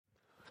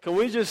Can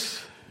we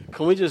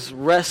just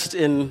rest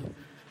in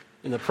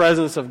the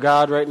presence of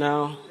God right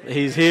now?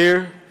 He's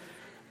here.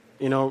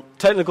 You know,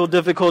 technical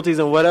difficulties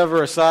and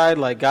whatever aside,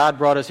 like God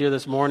brought us here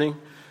this morning,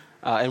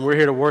 and we're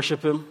here to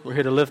worship Him. We're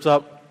here to lift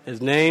up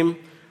His name.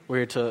 We're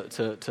here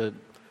to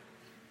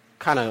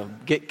kind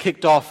of get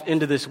kicked off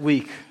into this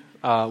week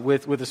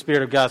with the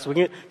Spirit of God. So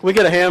can we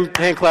get a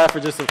hand clap for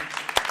just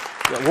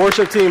the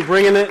worship team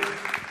bringing it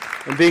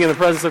and being in the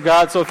presence of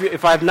God? So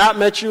if I've not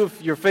met you,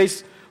 if your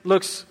face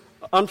looks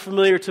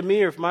unfamiliar to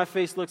me, or if my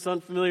face looks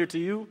unfamiliar to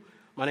you,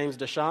 my name is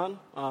Deshaun.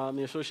 I'm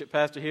the associate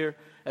pastor here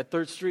at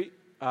 3rd Street,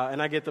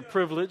 and I get the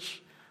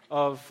privilege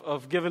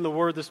of giving the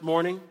word this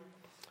morning.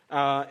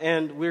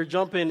 And we're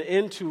jumping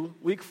into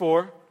week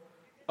 4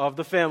 of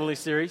the family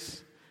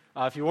series.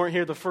 If you weren't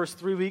here the first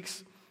 3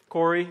 weeks,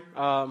 Corey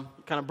kind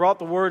of brought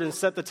the word and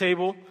set the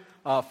table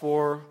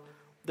for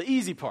the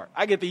easy part.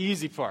 I get the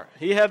easy part.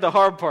 He had the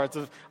hard parts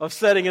of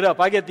setting it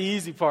up. I get the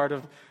easy part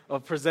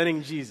of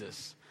presenting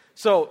Jesus.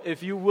 So,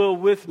 if you will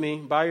with me,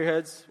 bow your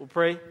heads, we'll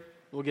pray, and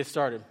we'll get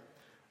started.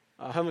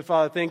 Heavenly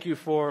Father, thank you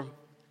for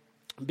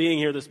being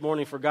here this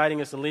morning, for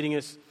guiding us and leading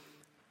us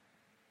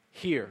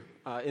here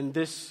in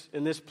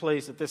this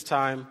place at this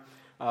time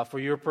for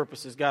your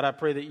purposes. God, I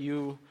pray that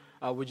you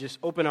would just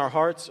open our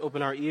hearts,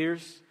 open our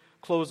ears,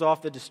 close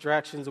off the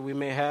distractions that we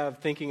may have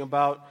thinking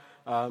about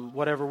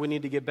whatever we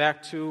need to get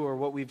back to or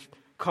what we've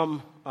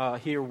come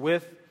here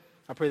with.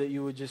 I pray that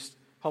you would just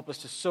help us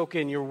to soak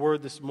in your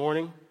word this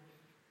morning.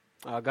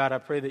 God, I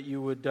pray that you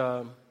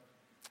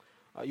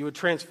would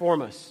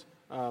transform us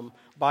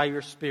by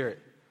your Spirit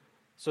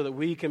so that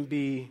we can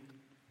be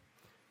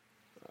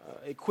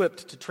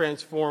equipped to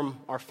transform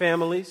our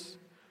families,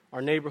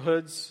 our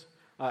neighborhoods,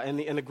 and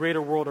the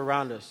greater world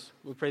around us.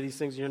 We pray these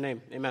things in your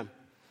name. Amen.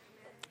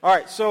 All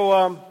right,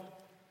 so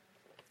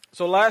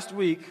last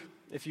week,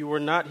 if you were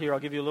not here,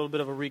 I'll give you a little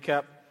bit of a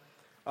recap.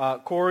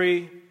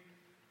 Corey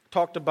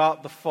talked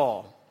about the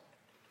fall.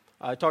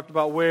 I talked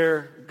about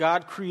where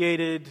God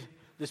created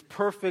this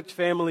perfect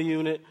family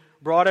unit,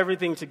 brought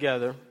everything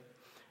together,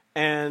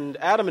 and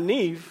Adam and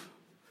Eve,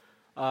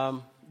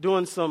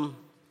 doing some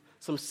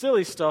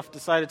silly stuff,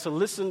 decided to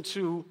listen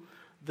to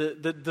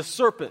the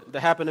serpent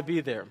that happened to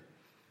be there.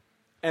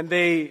 And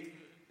they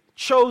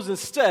chose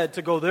instead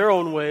to go their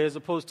own way as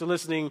opposed to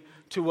listening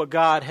to what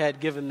God had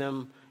given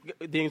them,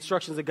 the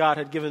instructions that God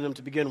had given them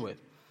to begin with.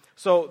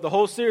 So the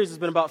whole series has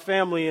been about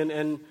family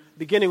and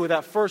beginning with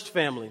that first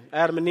family,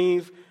 Adam and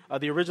Eve,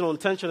 the original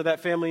intention of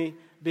that family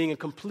being a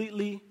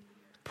completely,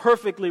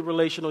 perfectly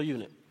relational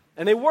unit.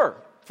 And they were,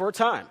 for a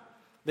time.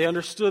 They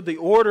understood the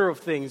order of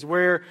things,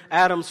 where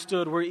Adam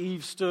stood, where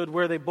Eve stood,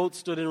 where they both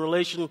stood in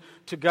relation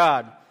to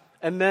God.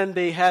 And then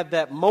they had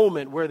that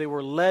moment where they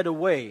were led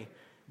away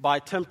by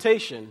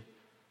temptation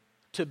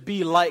to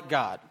be like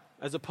God,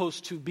 as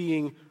opposed to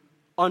being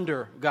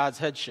under God's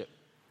headship.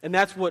 And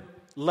that's what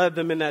led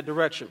them in that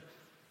direction.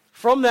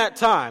 From that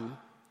time,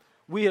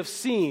 we have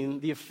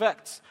seen the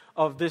effects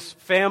of this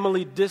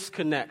family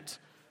disconnect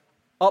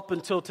up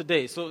until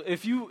today. So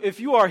if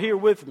you are here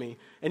with me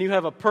and you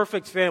have a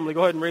perfect family,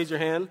 go ahead and raise your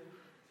hand.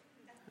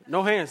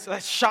 No hands.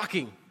 That's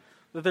shocking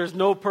that there's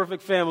no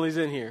perfect families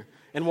in here.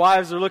 And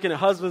wives are looking at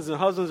husbands and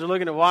husbands are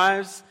looking at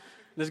wives.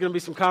 There's going to be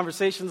some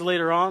conversations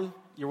later on.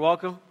 You're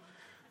welcome.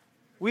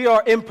 We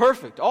are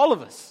imperfect, all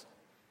of us.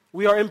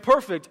 We are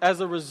imperfect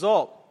as a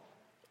result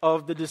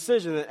of the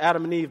decision that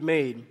Adam and Eve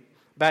made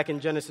back in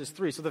Genesis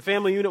 3. So the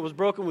family unit was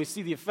broken. We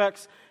see the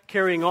effects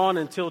carrying on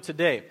until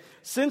today.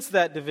 Since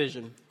that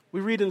division, we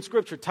read in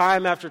Scripture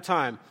time after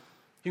time,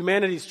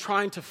 humanity's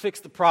trying to fix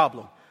the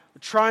problem,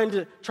 trying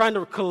to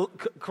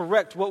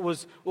correct what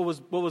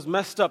was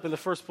messed up in the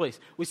first place.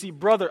 We see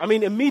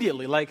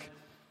immediately, like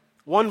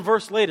one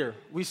verse later,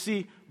 we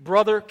see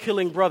brother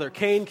killing brother.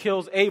 Cain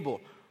kills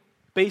Abel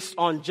based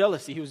on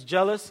jealousy. He was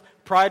jealous,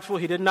 prideful.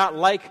 He did not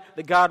like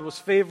that God was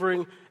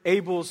favoring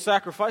Abel's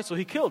sacrifice, so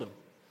he killed him.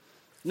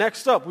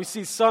 Next up, we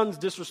see sons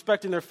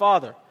disrespecting their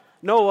father.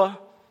 Noah,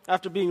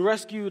 after being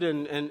rescued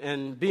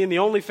and being the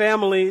only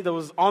family that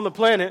was on the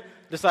planet,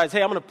 decides,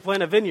 hey, I'm going to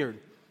plant a vineyard.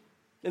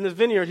 In this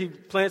vineyard, he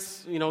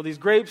plants, these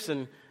grapes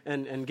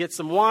and gets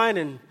some wine,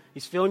 and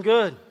he's feeling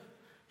good.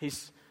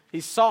 He's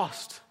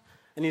sauced,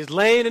 and he's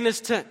laying in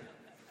his tent,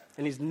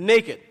 and he's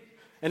naked.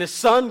 And his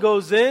son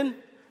goes in,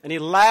 and he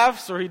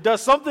laughs, or he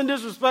does something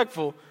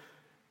disrespectful,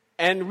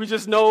 and we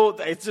just know,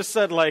 it's just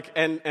said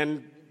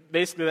and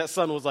basically that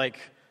son was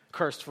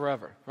cursed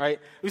forever,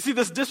 right? We see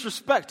this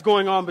disrespect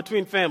going on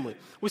between family.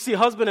 We see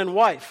husband and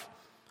wife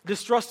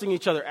distrusting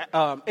each other.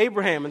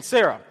 Abraham and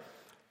Sarah,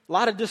 a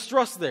lot of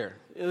distrust there.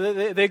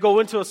 They go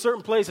into a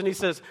certain place and he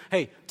says,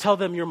 hey, tell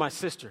them you're my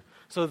sister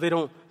so they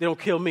don't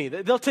kill me.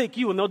 They'll take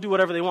you and they'll do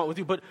whatever they want with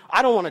you, but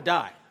I don't want to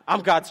die. I'm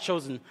God's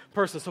chosen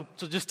person, so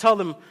just tell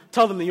them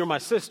that you're my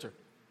sister.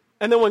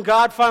 And then when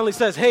God finally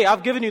says, hey,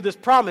 I've given you this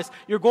promise,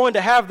 you're going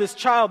to have this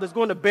child that's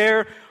going to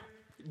bear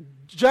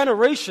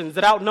generations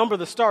that outnumber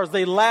the stars,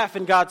 they laugh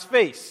in God's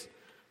face.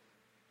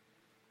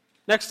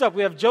 Next up,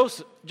 we have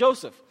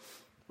Joseph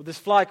with this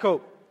fly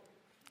coat,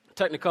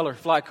 Technicolor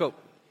fly coat,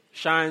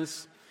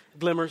 shines,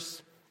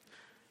 glimmers.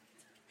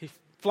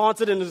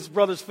 flaunts it in his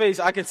brother's face.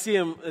 I can see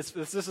him, if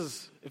this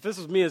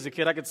was me as a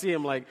kid, I could see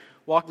him like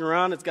walking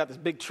around. It's got this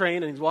big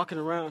train, and he's walking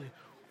around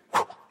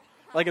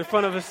like in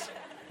front of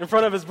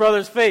his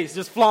brother's face,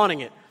 just flaunting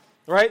it,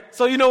 right?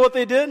 So you know what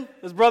they did?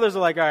 His brothers are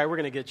like, all right, we're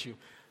going to get you.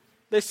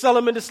 They sell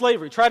him into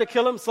slavery. Try to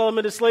kill him, sell him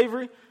into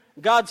slavery.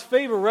 God's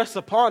favor rests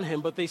upon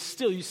him, but you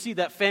see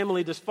that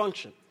family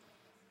dysfunction.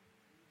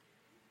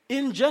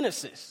 In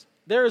Genesis,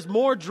 there is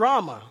more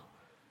drama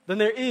than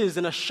there is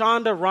in a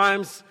Shonda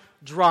Rhimes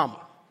drama.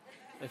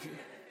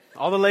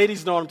 All the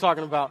ladies know what I'm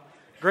talking about.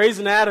 Grey's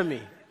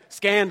Anatomy,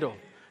 Scandal,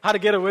 How to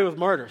Get Away with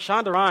Murder.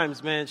 Shonda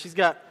Rhimes, man, she's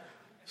got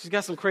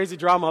some crazy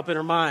drama up in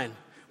her mind.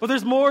 But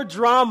there's more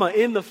drama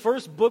in the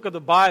first book of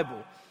the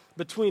Bible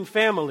between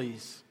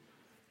families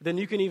than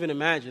you can even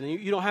imagine. And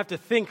you don't have to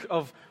think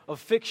of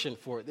fiction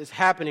for it. It's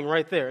happening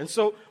right there. And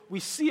so we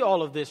see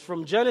all of this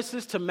from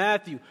Genesis to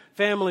Matthew.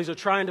 Families are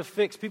trying to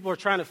people are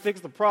trying to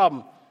fix the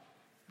problem,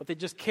 but they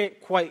just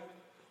can't quite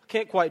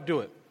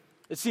do it.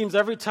 It seems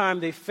every time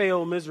they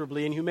fail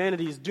miserably, and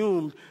humanity is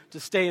doomed to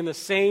stay in the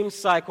same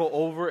cycle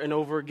over and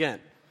over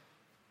again.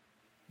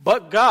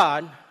 But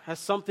God has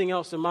something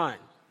else in mind.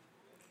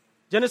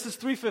 Genesis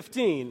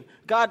 3:15,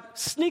 God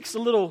sneaks a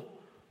little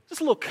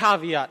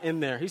caveat in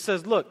there. He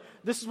says, look,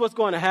 this is what's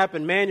going to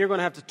happen. Man, you're going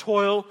to have to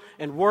toil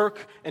and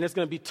work, and it's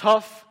going to be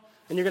tough,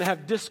 and you're going to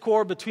have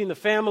discord between the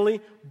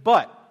family.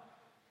 But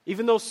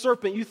even though,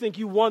 serpent, you think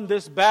you won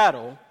this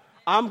battle,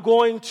 I'm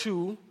going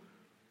to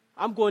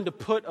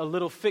put a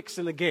little fix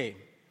in the game,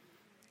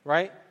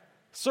 right?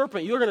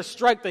 Serpent, you're going to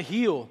strike the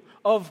heel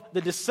of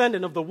the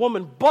descendant of the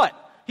woman, but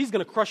he's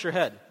going to crush your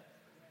head.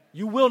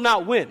 You will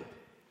not win.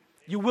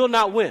 You will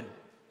not win.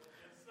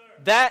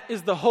 That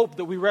is the hope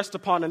that we rest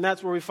upon, and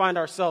that's where we find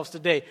ourselves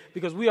today,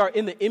 because we are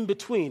in the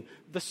in-between.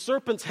 The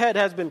serpent's head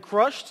has been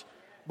crushed,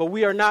 but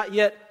we are not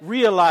yet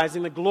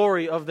realizing the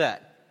glory of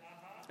that.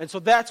 And so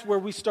that's where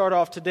we start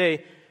off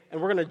today, and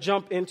we're going to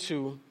jump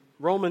into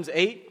Romans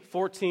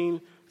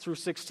 8:14 through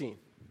 16.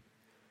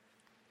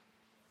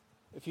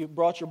 If you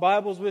brought your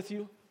Bibles with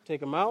you, take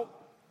them out,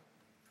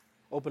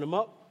 open them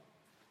up,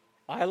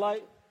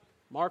 highlight,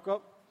 mark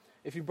up.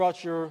 If you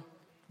brought your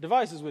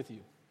devices with you,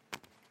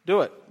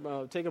 do it.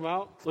 Take them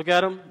out, look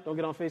at them. Don't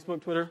get on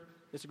Facebook, Twitter,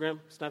 Instagram,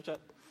 Snapchat.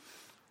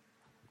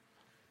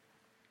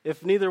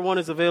 If neither one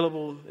is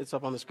available, it's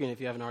up on the screen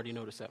if you haven't already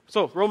noticed that.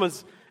 So,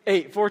 Romans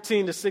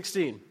 8:14 to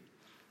 16,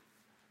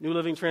 New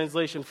Living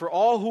Translation. For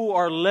all who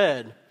are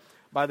led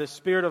by the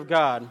Spirit of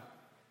God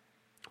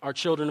are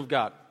children of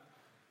God.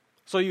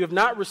 So you have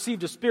not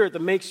received a spirit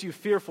that makes you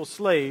fearful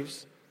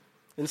slaves.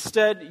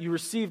 Instead, you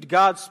received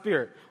God's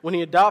Spirit when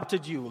He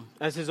adopted you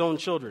as His own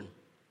children.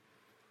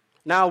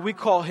 Now we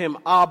call Him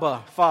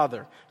Abba,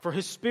 Father, for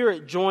His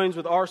Spirit joins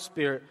with our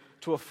spirit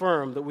to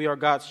affirm that we are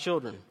God's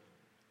children.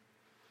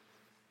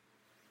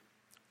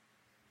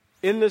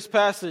 In this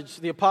passage,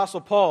 the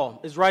Apostle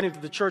Paul is writing to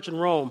the church in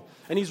Rome,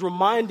 and he's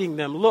reminding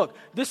them, look,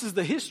 this is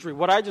the history,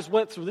 what I just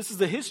went through. This is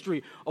the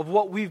history of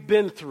what we've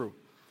been through.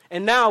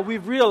 And now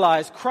we've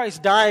realized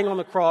Christ dying on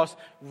the cross,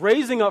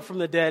 raising up from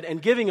the dead,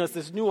 and giving us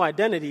this new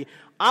identity.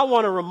 I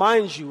want to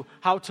remind you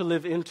how to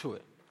live into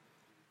it.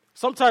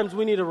 Sometimes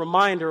we need a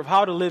reminder of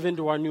how to live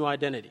into our new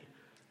identity,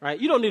 right?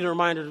 You don't need a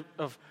reminder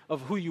of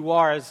who you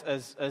are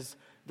as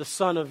the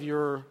son of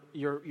your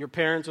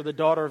parents or the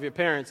daughter of your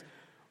parents.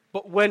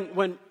 But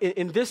when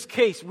in this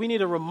case, we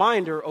need a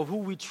reminder of who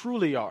we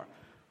truly are.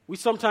 We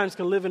sometimes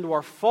can live into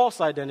our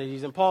false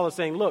identities, and Paul is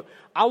saying, look,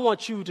 I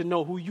want you to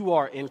know who you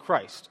are in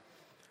Christ.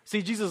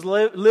 See, Jesus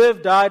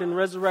lived, died, and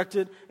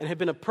resurrected, and had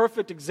been a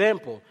perfect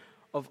example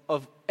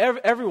of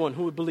everyone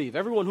who would believe,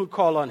 everyone who would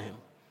call on Him.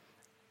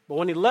 But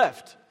when He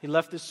left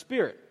His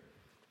Spirit.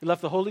 He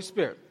left the Holy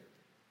Spirit.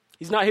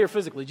 He's not here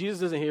physically.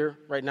 Jesus isn't here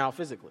right now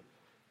physically,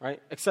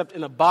 right? Except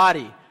in a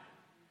body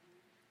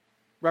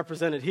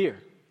represented here.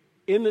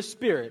 In the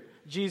Spirit,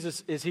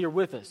 Jesus is here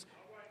with us.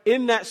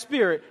 In that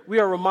Spirit, we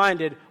are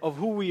reminded of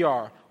who we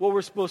are, what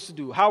we're supposed to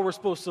do, how we're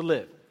supposed to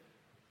live.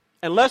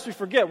 Unless we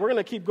forget, we're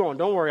going to keep going.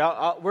 Don't worry,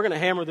 we're going to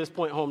hammer this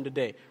point home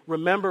today.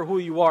 Remember who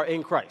you are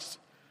in Christ.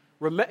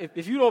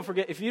 If you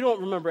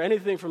don't remember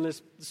anything from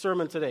this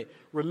sermon today,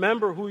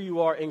 remember who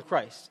you are in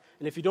Christ.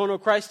 And if you don't know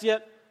Christ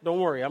yet, don't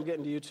worry, I'm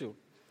getting to you too.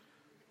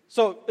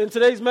 So in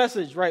today's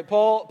message, right,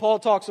 Paul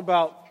talks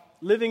about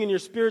living in your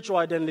spiritual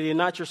identity and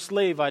not your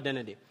slave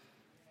identity.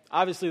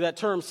 Obviously, that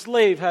term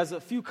slave has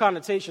a few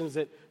connotations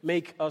that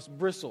make us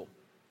bristle.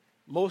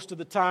 Most of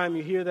the time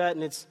you hear that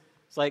and it's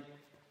like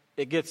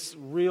it gets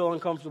real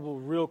uncomfortable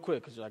real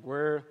quick because you're like,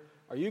 where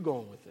are you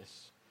going with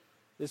this?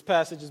 This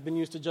passage has been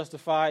used to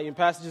justify, and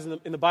passages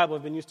in the Bible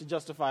have been used to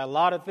justify a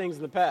lot of things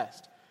in the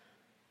past.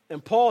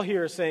 And Paul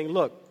here is saying,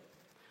 look,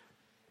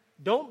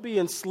 don't be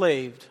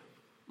enslaved.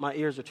 My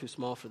ears are too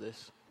small for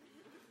this.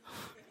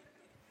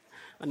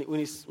 We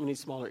need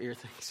smaller ear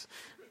things.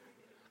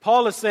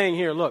 Paul is saying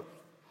here, look,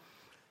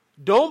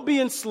 don't be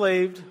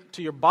enslaved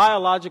to your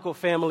biological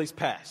family's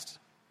past.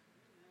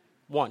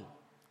 1.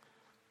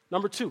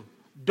 Number 2,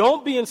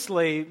 don't be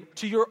enslaved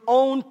to your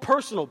own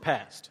personal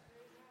past.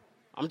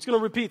 I'm just going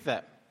to repeat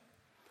that.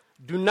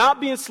 Do not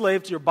be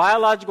enslaved to your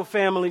biological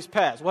family's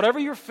past. Whatever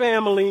your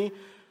family's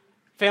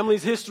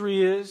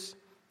history is,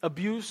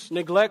 abuse,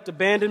 neglect,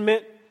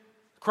 abandonment,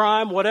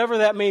 crime, whatever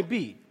that may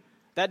be,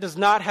 that does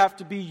not have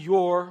to be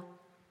your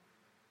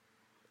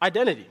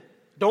identity.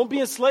 Don't be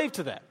enslaved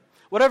to that.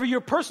 Whatever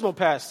your personal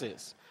past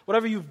is,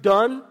 whatever you've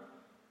done,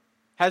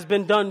 has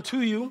been done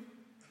to you,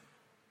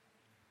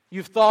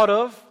 you've thought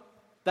of,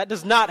 that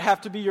does not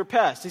have to be your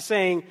past. He's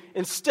saying,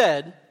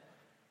 instead,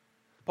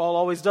 Paul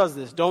always does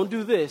this, don't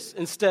do this,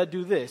 instead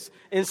do this.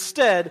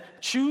 Instead,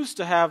 choose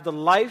to have the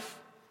life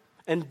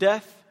and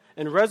death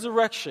and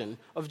resurrection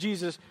of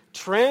Jesus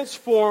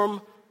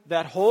transform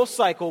that whole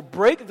cycle,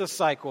 break the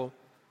cycle,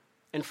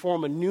 and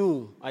form a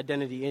new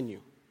identity in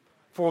you.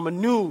 Form a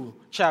new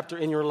chapter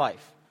in your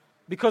life.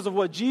 Because of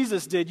what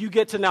Jesus did, you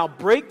get to now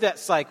break that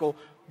cycle,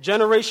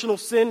 generational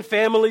sin,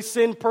 family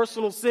sin,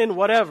 personal sin,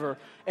 whatever,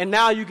 and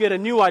now you get a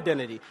new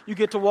identity. You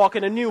get to walk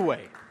in a new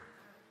way.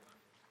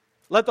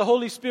 Let the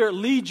Holy Spirit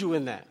lead you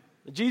in that.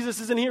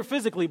 Jesus isn't here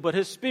physically, but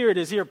his Spirit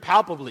is here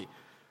palpably.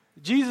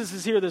 Jesus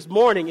is here this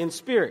morning in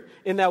spirit,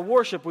 in that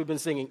worship we've been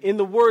singing, in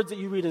the words that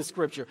you read in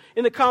Scripture,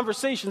 in the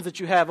conversations that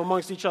you have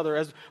amongst each other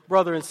as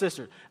brother and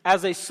sister.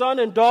 As a son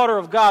and daughter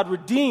of God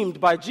redeemed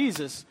by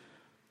Jesus,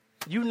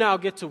 you now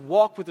get to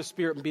walk with the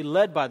Spirit and be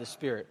led by the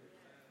Spirit.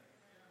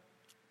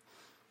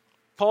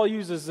 Paul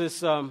uses this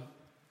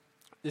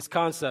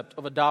concept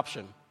of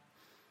adoption.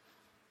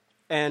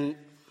 And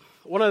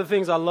one of the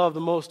things I love the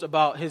most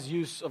about his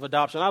use of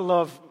adoption,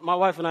 my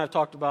wife and I have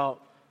talked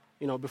about,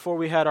 before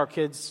we had our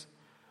kids,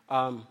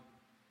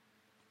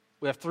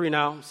 we have 3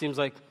 now. Seems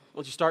like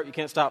once you start, you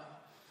can't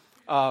stop.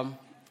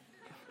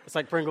 It's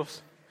like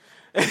Pringles.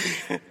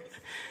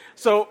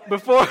 So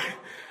before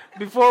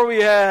we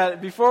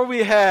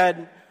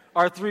had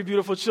our 3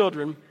 beautiful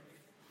children,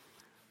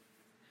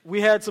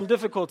 we had some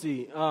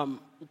difficulty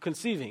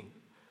conceiving.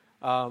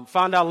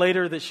 Found out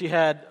later that she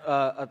had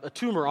a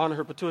tumor on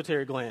her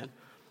pituitary gland.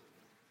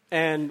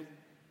 And,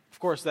 of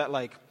course, that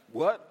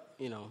what?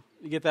 You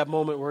get that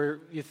moment where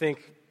you think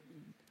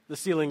the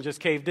ceiling just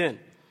caved in.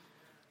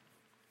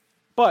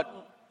 But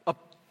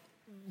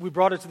we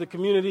brought it to the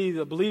community,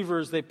 the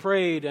believers, they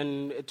prayed,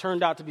 and it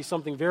turned out to be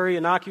something very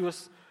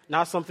innocuous,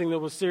 not something that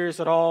was serious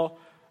at all,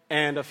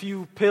 and a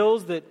few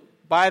pills that,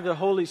 by the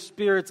Holy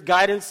Spirit's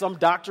guidance, some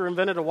doctor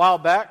invented a while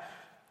back.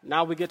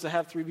 Now we get to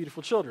have 3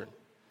 beautiful children.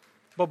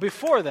 But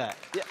before that,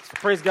 yes,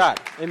 praise God,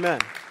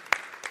 amen.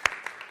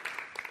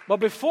 But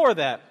before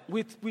that,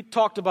 we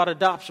talked about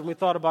adoption. We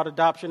thought about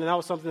adoption, and that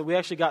was something that we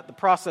actually got the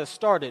process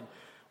started.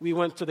 We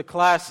went to the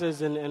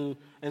classes and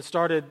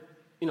started,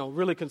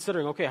 really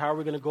considering, okay, how are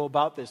we going to go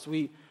about this?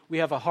 We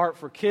have a heart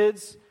for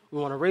kids. We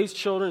want to raise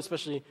children,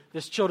 especially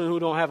these children who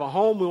don't have a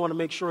home. We want to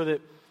make sure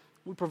that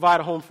we provide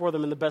a home for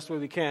them in the best way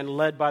we can,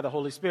 led by the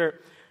Holy Spirit.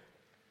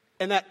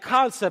 And that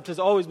concept has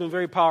always been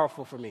very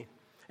powerful for me.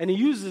 And he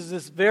uses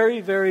this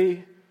very,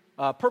 very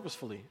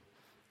purposefully.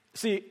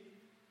 See,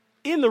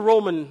 in the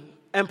Roman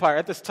Empire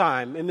at this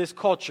time, in this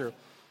culture,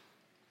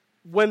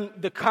 when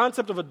the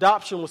concept of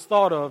adoption was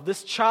thought of,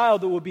 this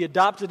child that would be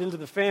adopted into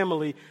the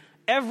family,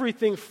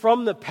 everything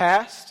from the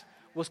past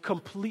was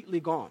completely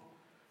gone.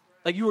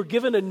 Like you were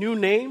given a new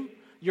name,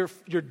 your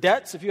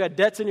debts, if you had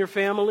debts in your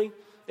family,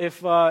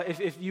 if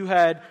you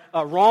had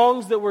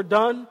wrongs that were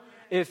done,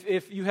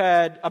 if you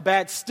had a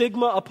bad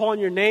stigma upon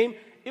your name,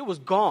 it was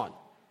gone.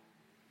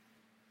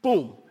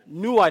 Boom,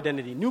 new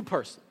identity, new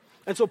person.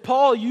 And so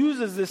Paul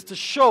uses this to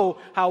show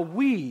how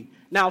we,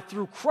 now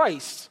through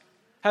Christ,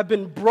 have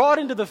been brought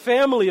into the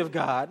family of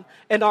God,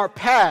 and our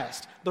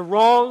past, the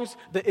wrongs,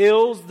 the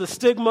ills, the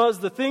stigmas,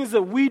 the things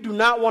that we do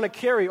not want to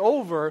carry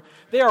over,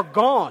 they are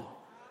gone.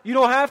 You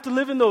don't have to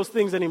live in those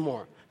things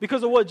anymore.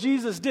 Because of what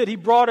Jesus did, he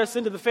brought us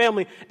into the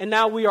family, and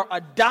now we are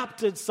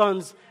adopted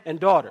sons and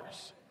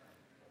daughters.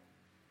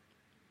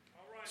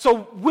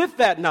 So with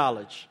that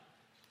knowledge,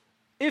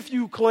 if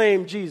you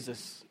claim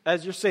Jesus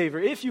as your Savior,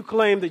 if you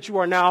claim that you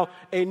are now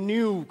a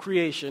new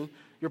creation,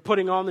 you're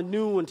putting on the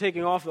new and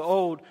taking off the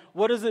old,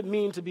 what does it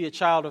mean to be a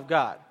child of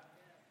God?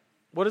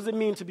 What does it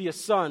mean to be a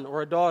son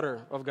or a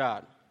daughter of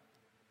God?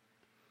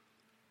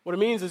 What it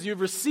means is you've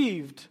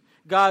received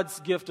God's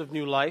gift of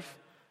new life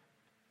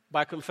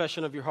by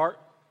confession of your heart,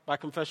 by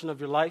confession of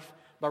your life,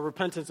 by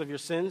repentance of your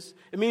sins.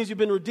 It means you've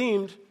been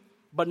redeemed,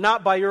 but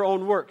not by your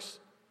own works.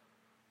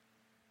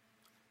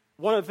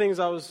 One of the things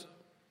I was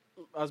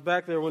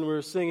back there when we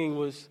were singing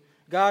was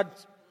God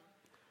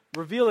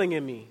revealing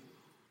in me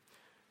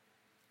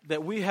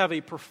that we have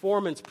a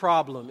performance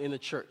problem in the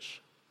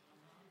church.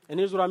 And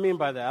here's what I mean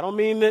by that. I don't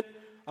mean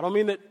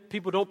that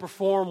people don't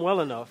perform well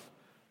enough.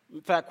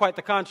 In fact, quite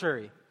the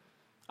contrary.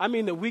 I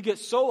mean that we get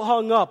so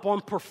hung up on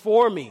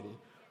performing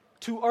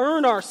to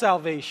earn our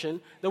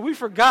salvation that we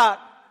forgot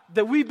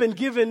that we've been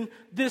given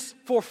this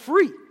for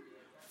free.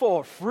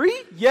 For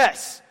free?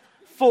 Yes,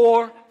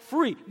 for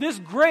free. This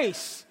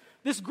grace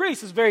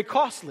is very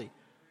costly.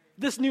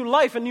 This new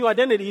life and new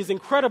identity is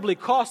incredibly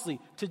costly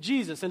to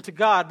Jesus and to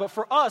God. But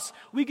for us,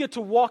 we get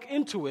to walk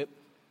into it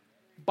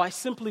by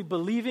simply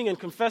believing and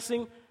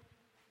confessing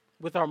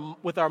with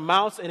our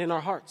mouths and in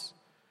our hearts.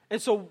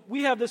 And so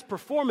we have this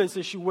performance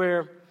issue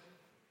where,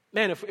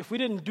 man, if we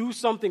didn't do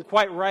something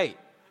quite right,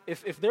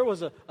 if there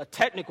was a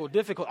technical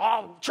difficulty,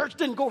 church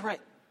didn't go right.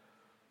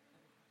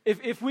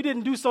 If we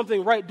didn't do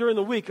something right during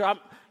the week,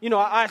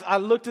 I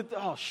looked at,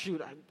 I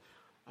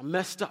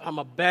messed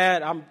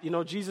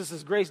up,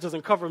 Jesus' grace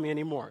doesn't cover me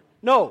anymore.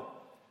 No.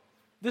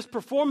 This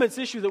performance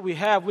issue that we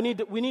have,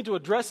 we need to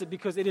address it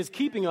because it is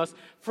keeping us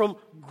from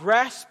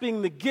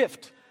grasping the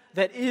gift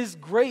that is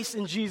grace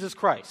in Jesus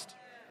Christ.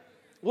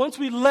 Once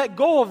we let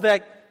go of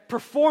that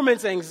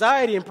performance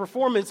anxiety and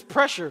performance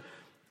pressure,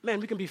 man,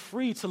 we can be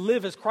free to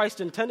live as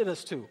Christ intended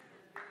us to.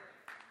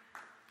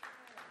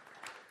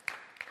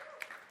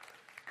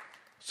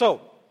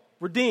 So,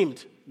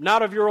 redeemed,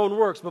 not of your own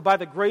works, but by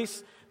the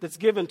grace that's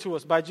given to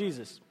us by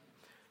Jesus.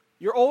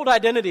 Your old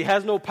identity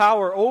has no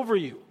power over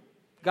you.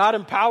 God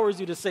empowers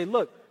you to say,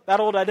 look, that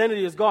old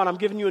identity is gone. I'm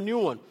giving you a new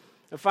one.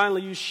 And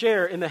finally, you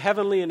share in the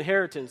heavenly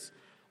inheritance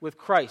with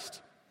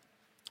Christ.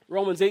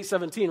 Romans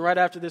 8:17, right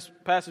after this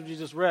passage you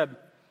just read,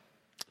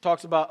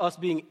 talks about us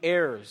being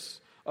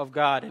heirs of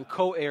God and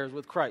co-heirs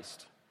with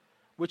Christ,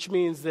 which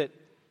means that,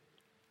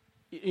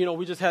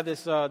 we just had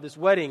this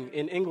wedding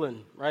in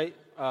England, right?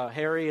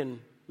 Harry and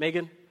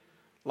Meghan.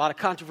 A lot of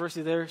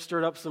controversy there,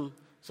 stirred up some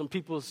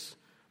people's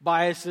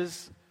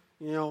biases.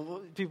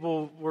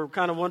 People were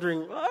kind of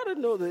wondering, I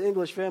didn't know the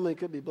English family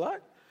could be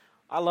black.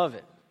 I love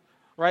it,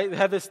 right? They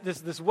had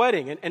this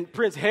wedding, and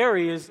Prince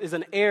Harry is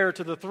an heir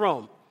to the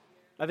throne.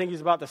 I think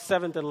he's about the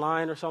 7th in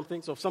line or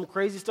something. So if some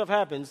crazy stuff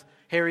happens,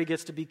 Harry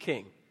gets to be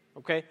king,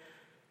 okay?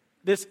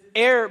 This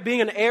heir,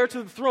 being an heir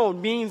to the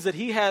throne, means that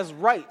he has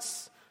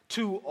rights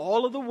to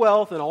all of the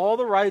wealth and all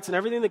the rights and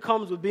everything that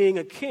comes with being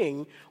a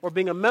king or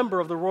being a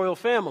member of the royal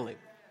family.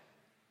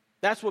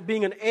 That's what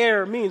being an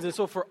heir means. And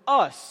so for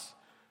us,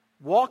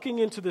 walking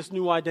into this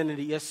new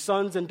identity as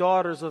sons and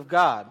daughters of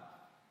God,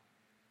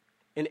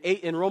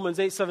 in Romans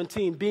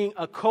 8:17, being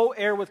a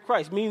co-heir with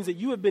Christ means that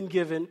you have been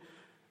given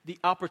the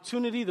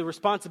opportunity, the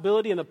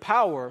responsibility, and the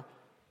power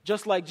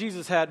just like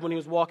Jesus had when he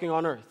was walking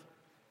on earth.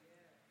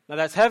 Now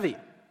that's heavy,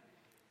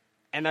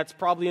 and that's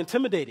probably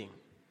intimidating.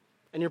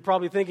 And you're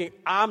probably thinking,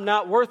 I'm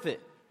not worth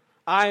it.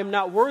 I am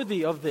not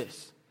worthy of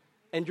this.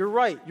 And you're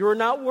right, you're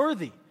not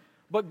worthy,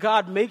 but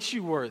God makes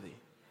you worthy.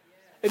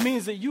 It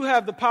means that you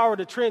have the power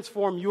to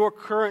transform your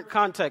current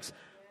context,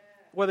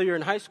 whether you're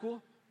in high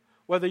school,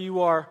 whether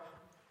you are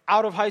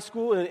out of high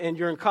school and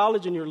you're in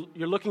college and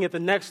you're looking at the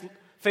next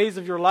phase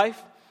of your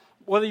life,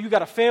 whether you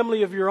got a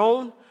family of your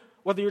own,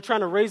 whether you're trying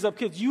to raise up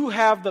kids, you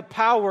have the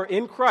power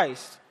in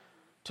Christ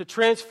to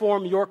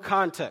transform your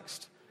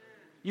context.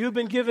 You've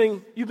been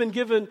given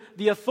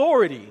the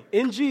authority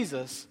in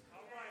Jesus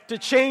to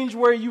change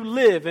where you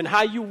live and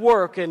how you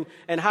work and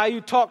how you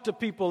talk to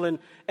people. And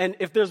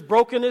if there's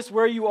brokenness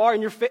where you are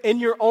in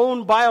your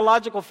own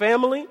biological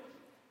family,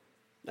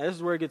 this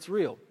is where it gets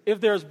real. If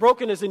there's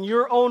brokenness in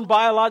your own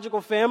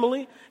biological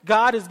family,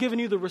 God has given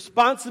you the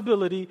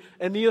responsibility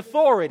and the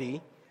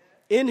authority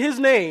in his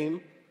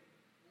name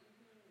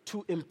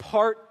to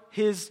impart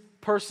his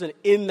person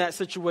in that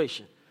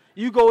situation.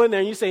 You go in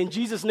there and you say, in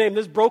Jesus' name,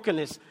 this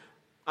brokenness,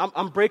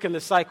 I'm breaking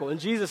this cycle in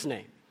Jesus'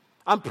 name.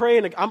 I'm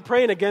praying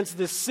against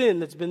this sin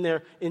that's been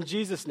there in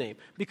Jesus' name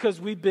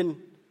because we've been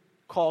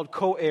called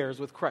co-heirs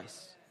with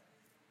Christ.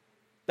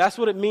 That's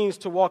what it means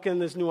to walk in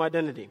this new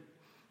identity.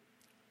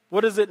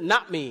 What does it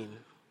not mean?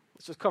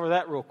 Let's just cover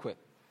that real quick.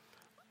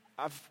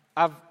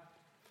 I've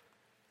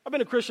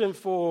been a Christian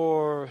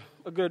for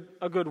a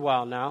good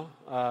while now.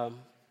 I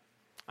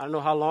don't know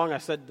how long. I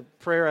said the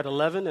prayer at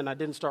 11, and I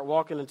didn't start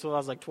walking until I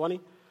was like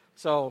 20.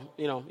 So,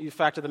 you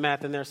factor the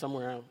math in there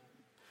somewhere.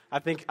 I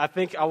think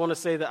I want to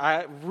say that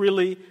I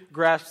really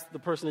grasped the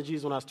person of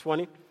Jesus when I was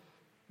 20.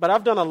 But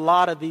I've done a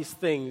lot of these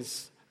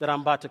things that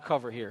I'm about to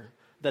cover here.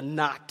 The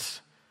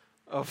not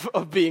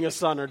of being a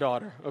son or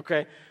daughter,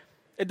 okay?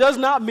 It does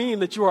not mean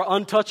that you are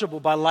untouchable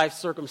by life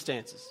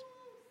circumstances,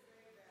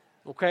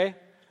 okay?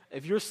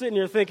 If you're sitting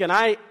here thinking,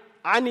 I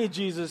need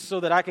Jesus so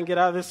that I can get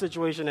out of this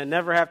situation and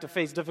never have to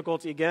face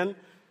difficulty again,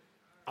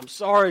 I'm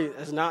sorry,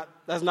 that's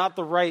not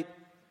the right.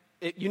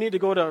 You need to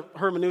go to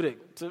hermeneutic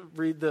to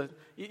read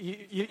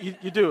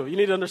you do. You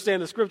need to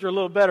understand the scripture a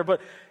little better,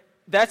 but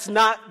that's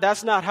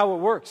not how it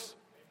works.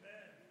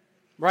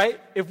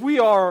 Right? If we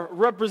are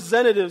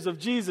representatives of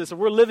Jesus and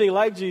we're living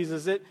like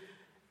Jesus,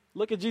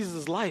 look at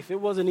Jesus' life. It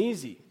wasn't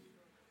easy.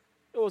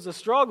 It was a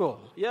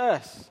struggle,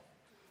 yes.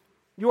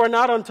 You are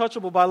not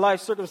untouchable by life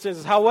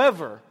circumstances.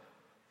 However,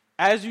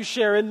 as you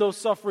share in those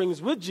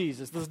sufferings with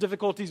Jesus, those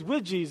difficulties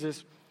with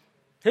Jesus,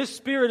 his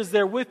Spirit is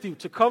there with you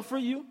to comfort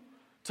you,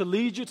 to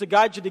lead you, to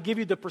guide you, to give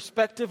you the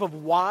perspective of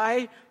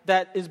why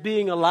that is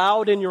being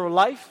allowed in your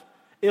life.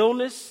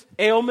 Illness,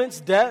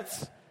 ailments,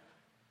 deaths.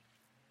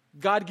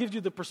 God gives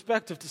you the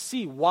perspective to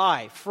see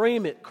why,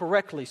 frame it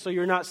correctly so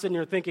you're not sitting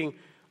here thinking,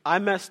 I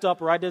messed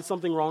up or I did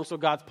something wrong so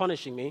God's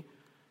punishing me,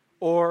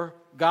 or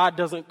God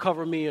doesn't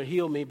cover me or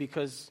heal me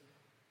because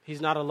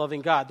he's not a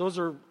loving God. Those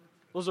are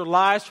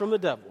lies from the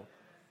devil.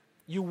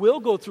 You will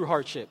go through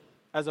hardship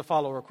as a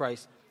follower of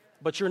Christ,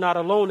 but you're not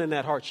alone in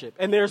that hardship.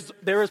 And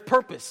there is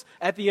purpose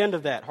at the end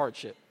of that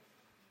hardship.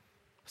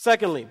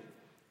 Secondly,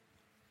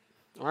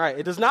 all right,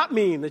 it does not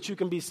mean that you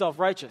can be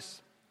self-righteous.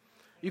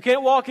 You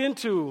can't walk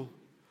into,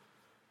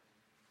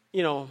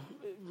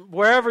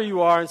 wherever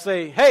you are and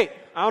say, hey,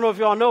 I don't know if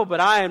y'all know, but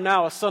I am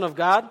now a son of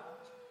God.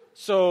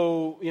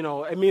 So,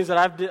 it means that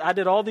I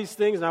did all these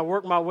things and I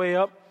worked my way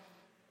up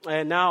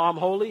and now I'm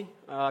holy.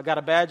 I got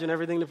a badge and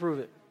everything to prove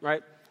it,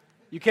 right?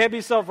 You can't be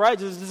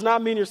self-righteous. It does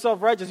not mean you're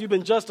self-righteous. You've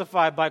been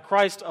justified by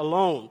Christ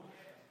alone.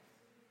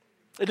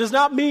 It does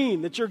not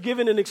mean that you're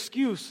given an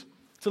excuse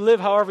to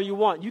live however you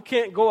want. You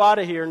can't go out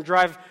of here and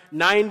drive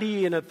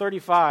 90 in a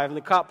 35 and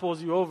the cop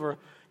pulls you over.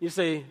 You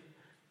say,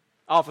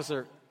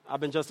 officer, I've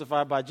been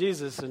justified by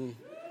Jesus and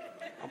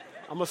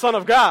I'm a son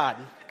of God.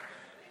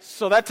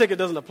 So that ticket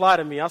doesn't apply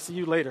to me. I'll see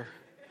you later.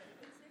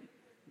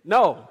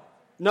 No.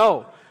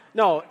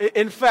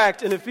 In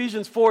fact, in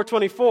Ephesians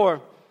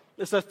 4:24,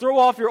 it says, throw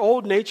off your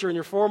old nature and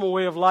your former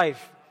way of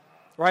life,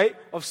 right,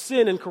 of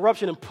sin and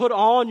corruption, and put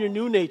on your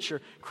new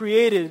nature,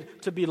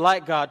 created to be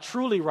like God,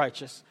 truly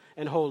righteous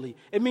and holy.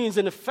 It means,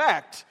 in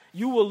effect,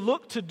 you will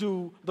look to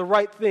do the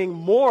right thing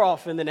more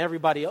often than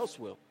everybody else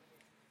will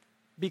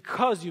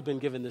because you've been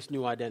given this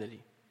new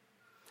identity.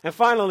 And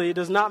finally, it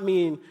does not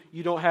mean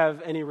you don't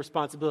have any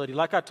responsibility.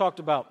 Like I talked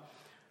about,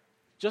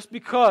 just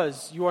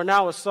because you are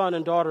now a son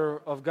and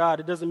daughter of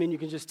God, it doesn't mean you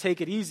can just take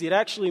it easy. It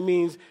actually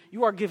means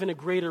you are given a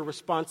greater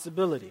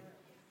responsibility.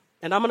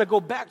 And I'm going to go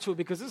back to it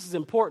because this is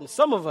important.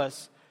 Some of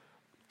us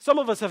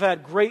have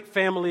had great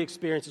family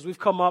experiences. We've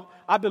come up.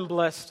 I've been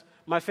blessed.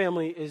 My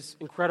family is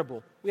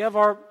incredible. We have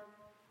our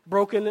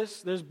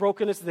brokenness. There's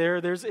brokenness there.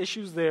 There's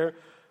issues there.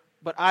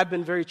 But I've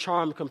been very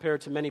charmed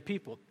compared to many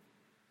people.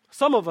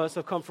 Some of us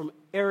have come from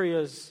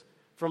areas,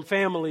 from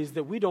families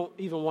that we don't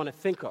even want to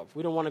think of.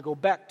 We don't want to go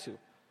back to.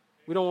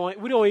 We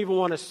don't even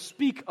want to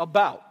speak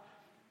about.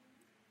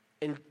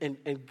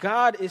 And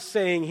God is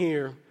saying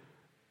here,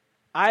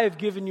 I have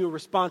given you a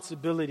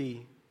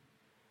responsibility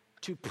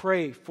to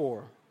pray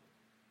for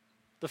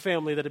the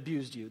family that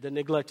abused you, that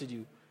neglected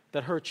you,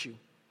 that hurt you,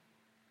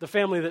 the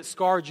family that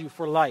scarred you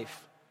for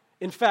life.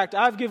 In fact,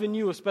 I've given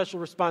you a special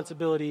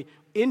responsibility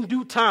in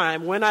due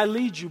time when I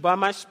lead you by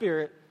my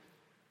Spirit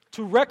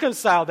to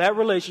reconcile that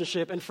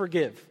relationship and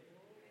forgive.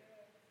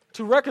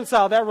 To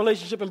reconcile that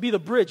relationship and be the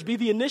bridge, be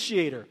the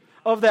initiator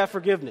of that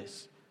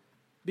forgiveness.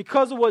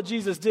 Because of what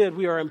Jesus did,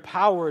 we are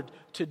empowered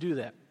to do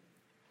that.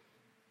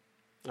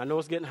 I know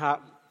it's getting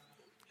hot,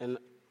 and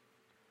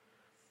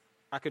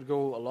I could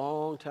go a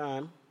long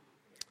time,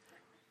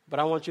 but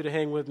I want you to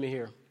hang with me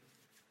here.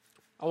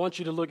 I want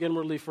you to look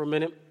inwardly for a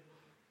minute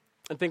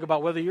and think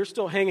about whether you're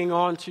still hanging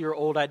on to your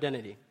old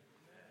identity.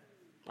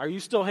 Are you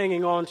still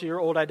hanging on to your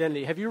old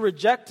identity? Have you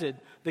rejected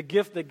the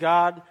gift that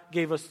God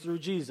gave us through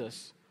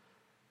Jesus?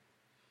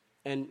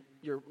 And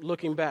you're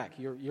looking back.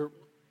 You're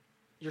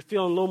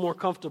feeling a little more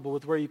comfortable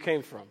with where you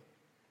came from.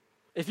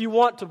 If you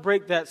want to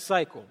break that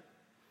cycle,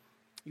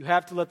 you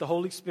have to let the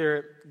Holy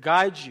Spirit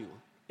guide you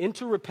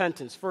into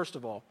repentance, first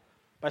of all,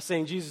 by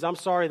saying, Jesus, I'm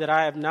sorry that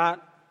I have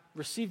not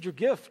received your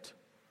gift.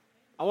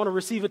 I want to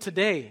receive it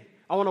today.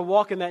 I want to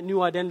walk in that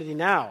new identity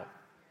now.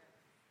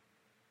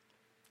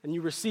 And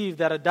you receive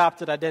that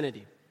adopted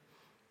identity.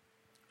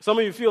 Some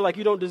of you feel like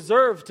you don't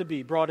deserve to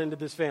be brought into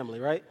this family,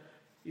 right?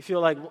 You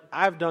feel like,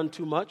 I've done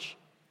too much.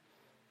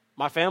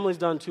 My family's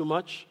done too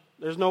much.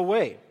 There's no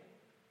way.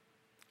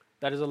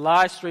 That is a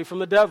lie straight from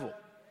the devil.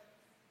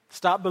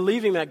 Stop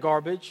believing that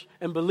garbage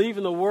and believe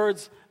in the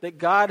words that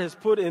God has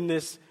put in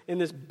this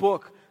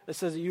book that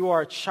says that you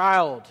are a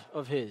child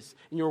of His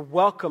and you're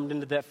welcomed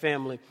into that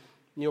family.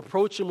 And you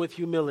approach Him with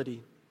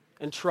humility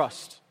and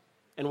trust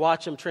and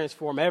watch Him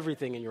transform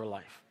everything in your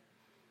life.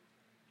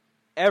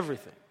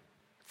 Everything.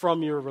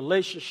 From your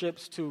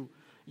relationships to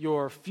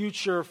your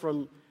future,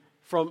 from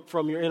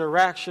your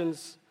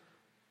interactions,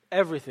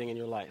 everything in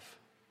your life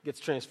gets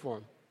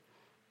transformed.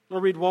 I'm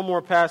going to read one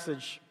more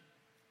passage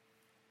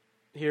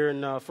here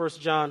in 1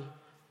 John,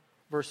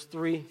 verse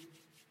 3,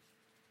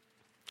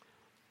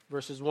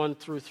 verses 1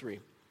 through 3.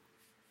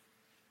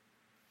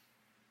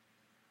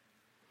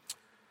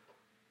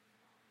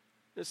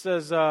 It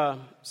says,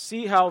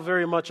 see how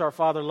very much our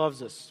Father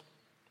loves us,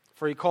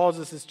 for He calls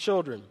us His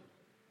children.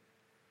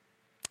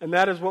 And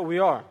that is what we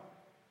are.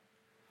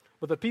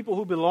 But the people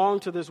who belong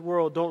to this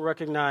world don't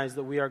recognize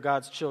that we are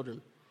God's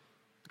children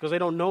because they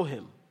don't know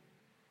Him.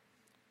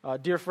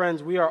 Dear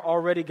friends, we are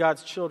already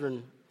God's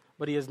children,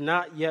 but He has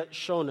not yet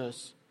shown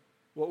us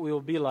what we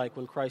will be like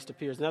when Christ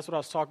appears. And that's what I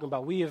was talking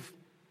about. We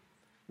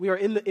are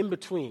in the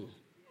in-between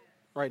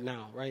right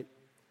now, right?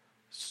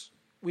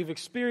 We've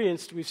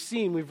experienced, we've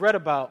seen, we've read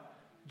about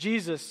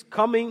Jesus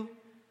coming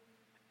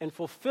and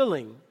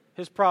fulfilling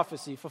His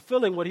prophecy,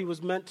 fulfilling what He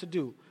was meant to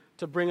do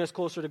to bring us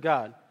closer to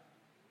God.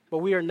 But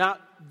we are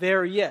not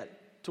there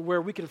yet to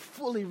where we can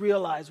fully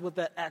realize what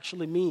that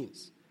actually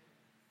means.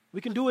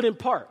 We can do it in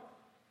part,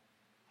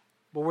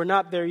 but we're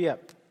not there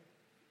yet.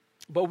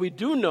 But we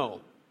do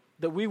know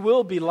that we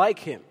will be like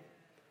Him,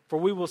 for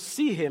we will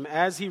see Him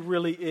as He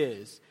really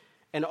is.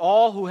 And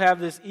all who have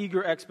this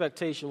eager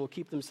expectation will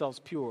keep themselves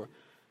pure,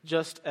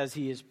 just as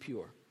He is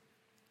pure.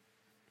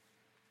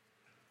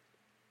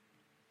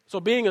 So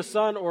being a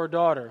son or a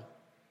daughter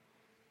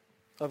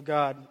of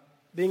God,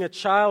 being a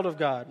child of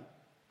God,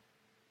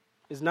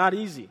 is not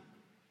easy.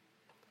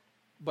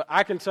 But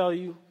I can tell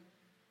you,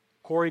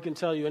 Corey can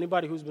tell you,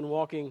 anybody who's been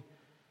walking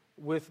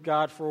with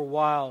God for a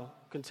while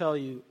can tell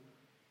you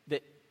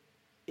that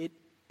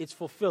it's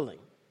fulfilling.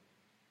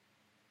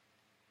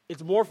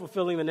 It's more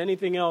fulfilling than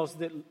anything else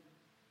that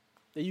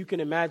you can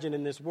imagine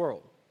in this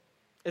world.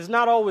 It's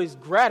not always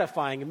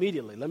gratifying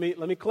immediately. Let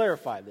me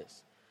clarify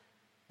this.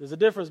 There's a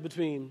difference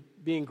between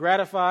being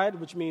gratified,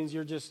 which means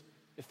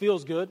it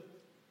feels good,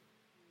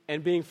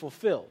 and being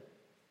fulfilled,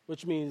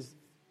 which means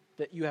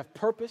that you have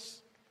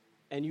purpose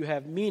and you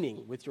have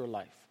meaning with your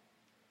life.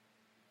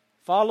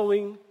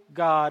 Following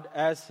God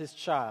as his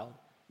child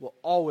will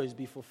always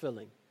be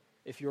fulfilling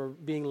if you're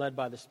being led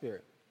by the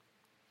Spirit.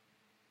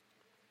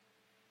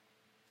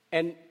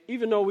 And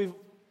even though we've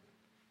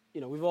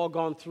all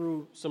gone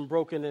through some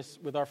brokenness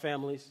with our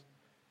families,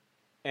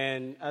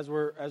 and as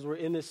we're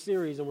in this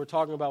series and we're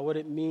talking about what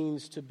it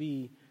means to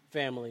be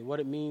family, what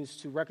it means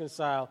to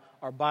reconcile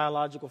our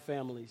biological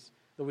families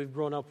that we've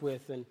grown up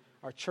with and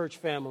our church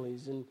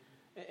families, and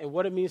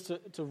what it means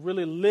to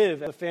really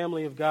live as a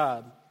family of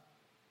God,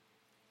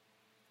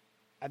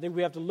 I think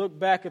we have to look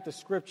back at the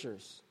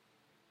scriptures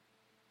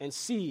and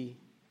see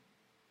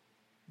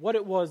what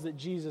it was that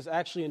Jesus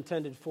actually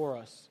intended for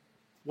us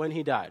when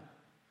he died.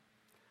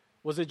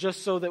 Was it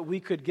just so that we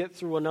could get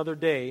through another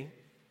day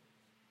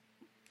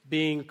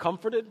being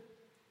comforted?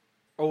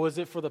 Or was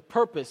it for the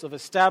purpose of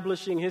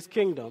establishing his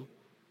kingdom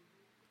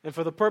and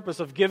for the purpose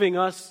of giving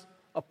us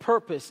a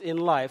purpose in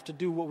life to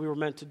do what we were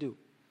meant to do?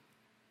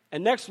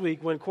 And next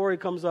week, when Corey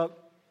comes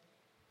up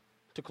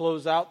to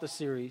close out the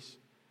series,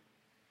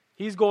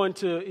 he's going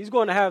to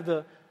have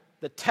the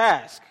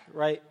task,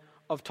 right,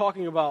 of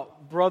talking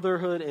about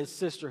brotherhood and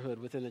sisterhood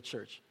within the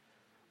church.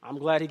 I'm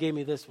glad he gave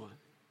me this one.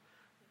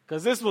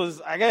 Because this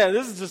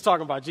is just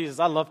talking about Jesus.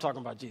 I love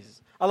talking about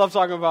Jesus. I love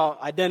talking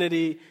about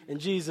identity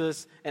and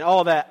Jesus and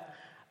all that.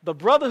 The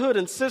brotherhood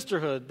and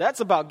sisterhood, that's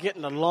about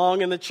getting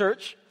along in the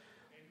church.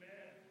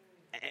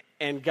 Amen.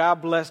 And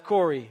God bless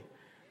Corey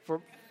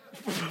for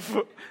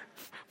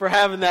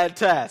having that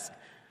task.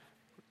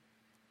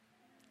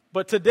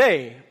 But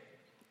today,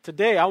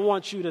 I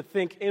want you to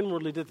think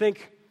inwardly, to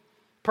think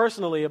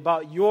personally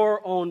about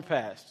your own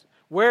past.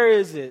 Where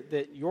is it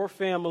that your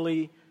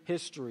family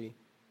history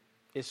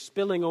is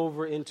spilling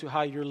over into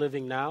how you're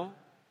living now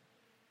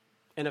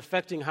and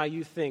affecting how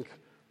you think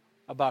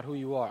about who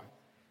you are?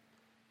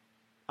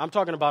 I'm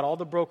talking about all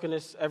the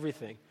brokenness,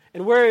 everything.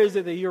 And where is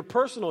it that your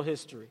personal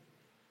history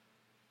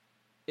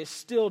is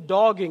still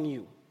dogging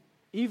you,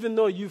 even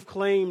though you've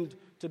claimed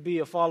to be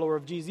a follower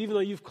of Jesus, even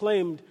though you've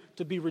claimed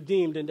to be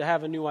redeemed and to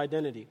have a new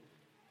identity?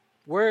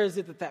 Where is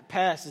it that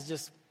past is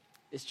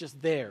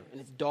just there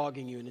and it's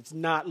dogging you and it's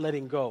not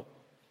letting go?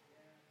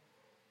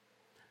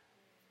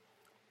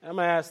 I'm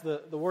going to ask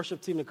the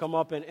worship team to come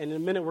up, and in a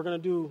minute we're going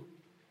to do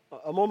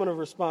a moment of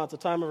response, a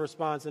time of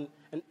response. And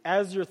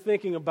as you're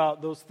thinking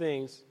about those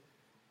things,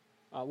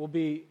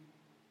 we'll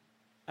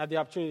have the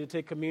opportunity to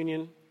take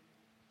communion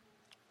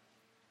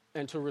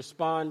and to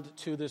respond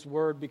to this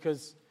word,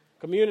 because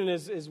communion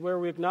is where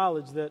we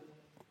acknowledge that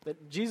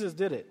Jesus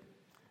did it.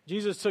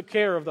 Jesus took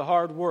care of the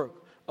hard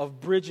work of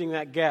bridging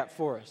that gap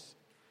for us.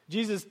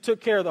 Jesus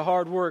took care of the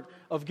hard work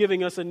of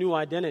giving us a new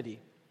identity.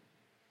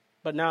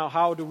 But now,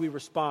 how do we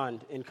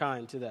respond in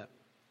kind to that?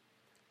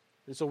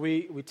 And so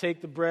we take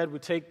the bread, we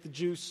take the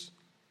juice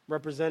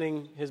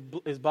representing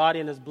his body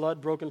and his blood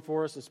broken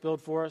for us and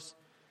spilled for us,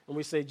 and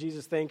we say,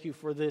 Jesus, thank you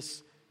for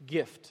this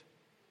gift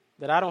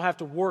that I don't have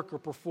to work or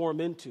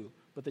perform into,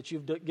 but that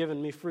you've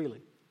given me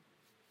freely.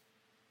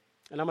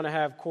 And I'm going to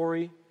have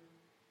Corey,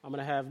 I'm going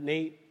to have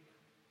Nate,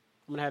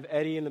 I'm going to have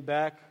Eddie in the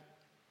back,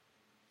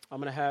 I'm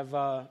going to have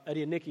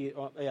Eddie and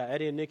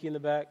Nikki in the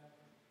back,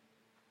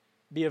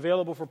 be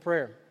available for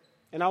prayer.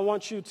 And I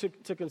want you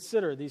to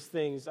consider these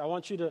things. I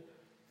want you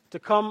to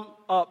come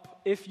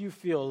up if you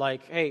feel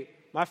like, hey,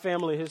 my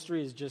family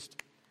history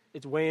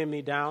it's weighing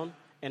me down,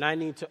 and I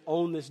need to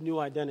own this new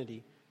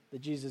identity that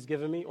Jesus has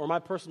given me, or my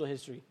personal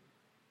history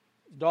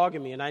is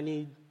dogging me, and I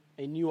need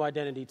a new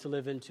identity to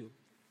live into.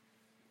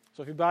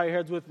 So if you bow your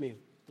heads with me,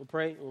 we'll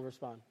pray and we'll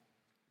respond.